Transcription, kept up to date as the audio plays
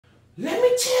Let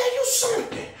me tell you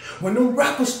something. When them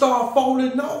rappers start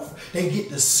falling off, they get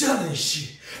to selling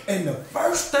shit. And the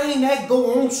first thing that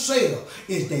go on sale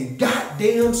is they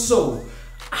goddamn soul.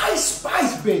 Ice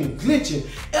Spice been glitching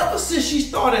ever since she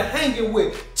started hanging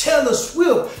with Taylor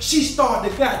Swift. She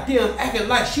started goddamn acting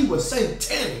like she was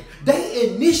satanic. They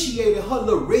initiated her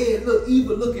little red, little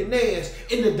evil looking ass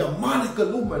in the demonic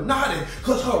Illuminati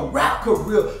because her rap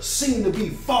career seemed to be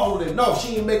falling off.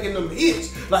 She ain't making them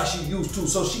hits like she used to,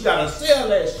 so she gotta sell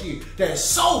that shit, that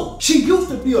soul. She used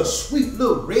to be a sweet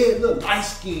little red, little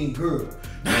light-skinned girl.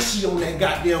 Now she on that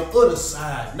goddamn other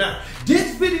side. Now,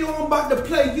 this video I'm about to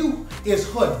play you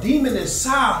is her demon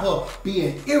inside her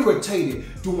being irritated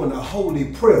doing a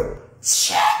holy prayer.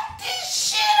 Check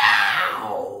this shit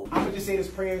out. I'm gonna just say this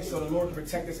prayer so the Lord can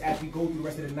protect us as we go through the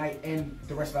rest of the night and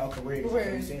the rest of our careers. You know what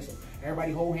I'm saying? So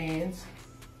everybody hold hands.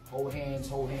 Hold hands,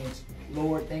 hold hands.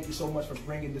 Lord, thank you so much for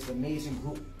bringing this amazing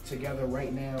group together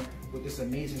right now with this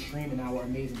amazing stream and our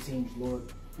amazing teams, Lord.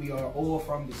 We are all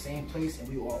from the same place, and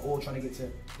we are all trying to get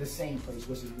to the same place,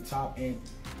 which is the top. And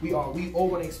we all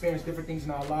want to experience different things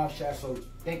in our lives, Chad. So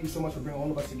thank you so much for bringing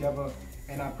all of us together.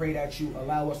 And I pray that you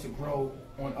allow us to grow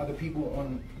on other people,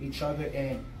 on each other.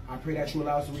 And I pray that you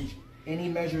allow us to reach any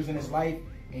measures in this life.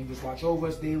 And you just watch over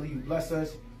us daily. You bless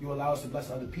us. You allow us to bless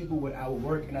other people with our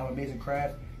work and our amazing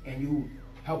craft. And you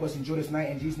help us enjoy this night.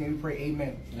 In Jesus' name we pray,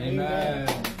 amen.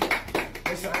 Amen.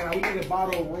 Listen, we need a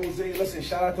bottle of rosé. Listen,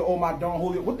 shout out to all my Don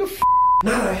Julio. What the f?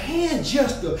 Now the hand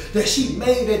gesture that she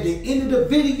made at the end of the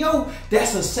video,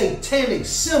 that's a satanic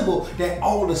symbol that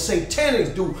all the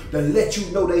satanics do to let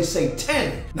you know they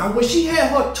satanic. Now when she had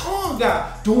her tongue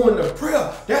out doing the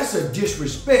prayer, that's a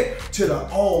disrespect to the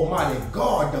Almighty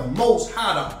God, the Most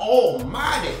High, the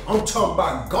Almighty. I'm talking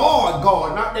about God,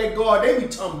 not that God they be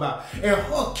talking about. And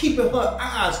her keeping her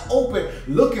eyes open,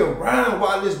 looking around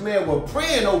while this man was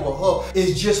praying over her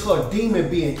is just her demon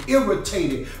being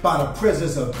irritated by the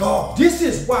presence of God. This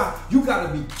is why you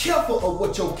gotta be careful of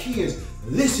what your kids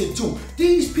listen to.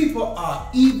 These people are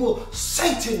evil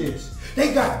Satanists.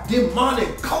 They got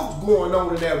demonic cults going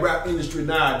on in that rap industry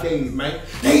nowadays, man.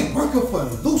 They working for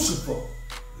Lucifer.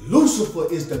 Lucifer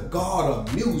is the god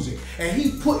of music, and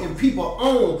he putting people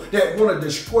on that want to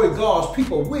destroy God's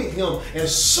people with him.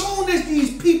 As soon as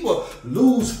these people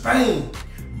lose fame,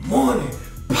 money,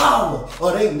 power,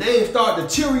 or their name start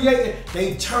deteriorating,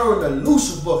 they turn to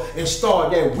Lucifer and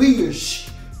start that weird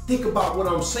shit. Think about what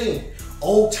I'm saying.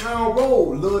 Old Town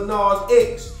Road, Lil Nas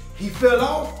X. He fell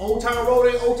off. Old Town Road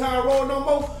ain't Old Town Road no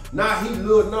more. Now he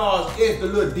Lil Nas X, the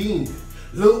little demon.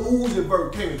 Lil Uzi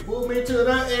Vert came and pulled me to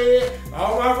the end.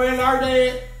 All my friends are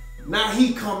dead. Now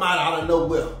he come out of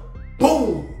nowhere.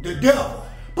 Boom, the devil.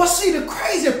 But see, the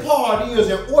crazy part is,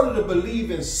 in order to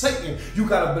believe in Satan, you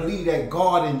gotta believe that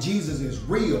God and Jesus is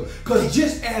real. Because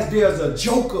just as there's a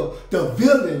Joker, the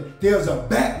villain, there's a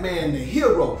Batman, the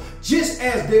hero. Just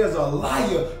as there's a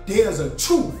liar, there's a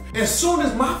truth. As soon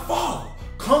as my Father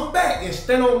come back and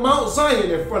stand on Mount Zion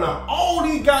in front of all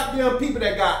these goddamn people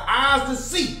that got eyes to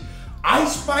see,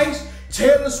 Ice Spice,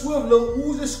 Taylor Swift, Lil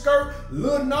Uzi Skirt,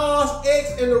 Lil Nas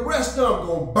X, and the rest of them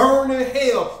gonna burn in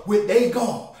hell with they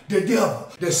God, the devil.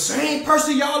 The same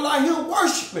person y'all out here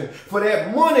worshiping for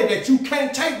that money that you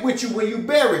can't take with you when you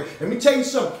bury. Let me tell you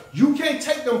something. You can't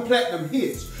take them platinum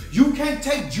hits. You can't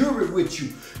take jewelry with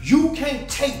you. You can't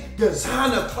take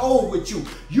designer clothes with you.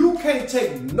 You can't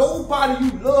take nobody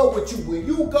you love with you. When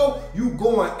you go, you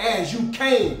going as you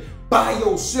came. By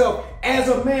yourself, as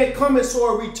a man coming,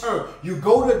 so a return. You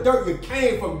go to dirt, you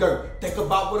came from dirt. Think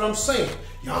about what I'm saying.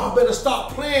 Y'all better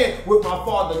stop playing with my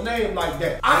father's name like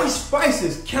that. Ice Spice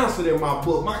is canceled in my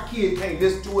book. My kid can't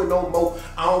listen to it no more.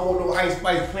 I don't want no Ice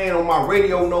Spice playing on my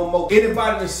radio no more.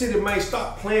 Anybody in the city, man,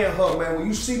 stop playing her, man. When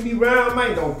you see me around,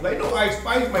 man, don't play no Ice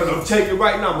Spice, man. I'm telling you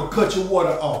right now, I'm gonna cut your water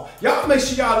off. Y'all make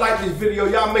sure y'all like this video.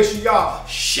 Y'all make sure y'all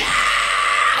share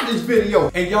this video.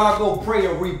 And y'all go pray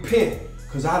and repent.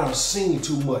 Because I done seen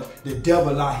too much. The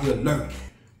devil out here lurking.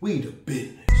 We the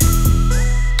business.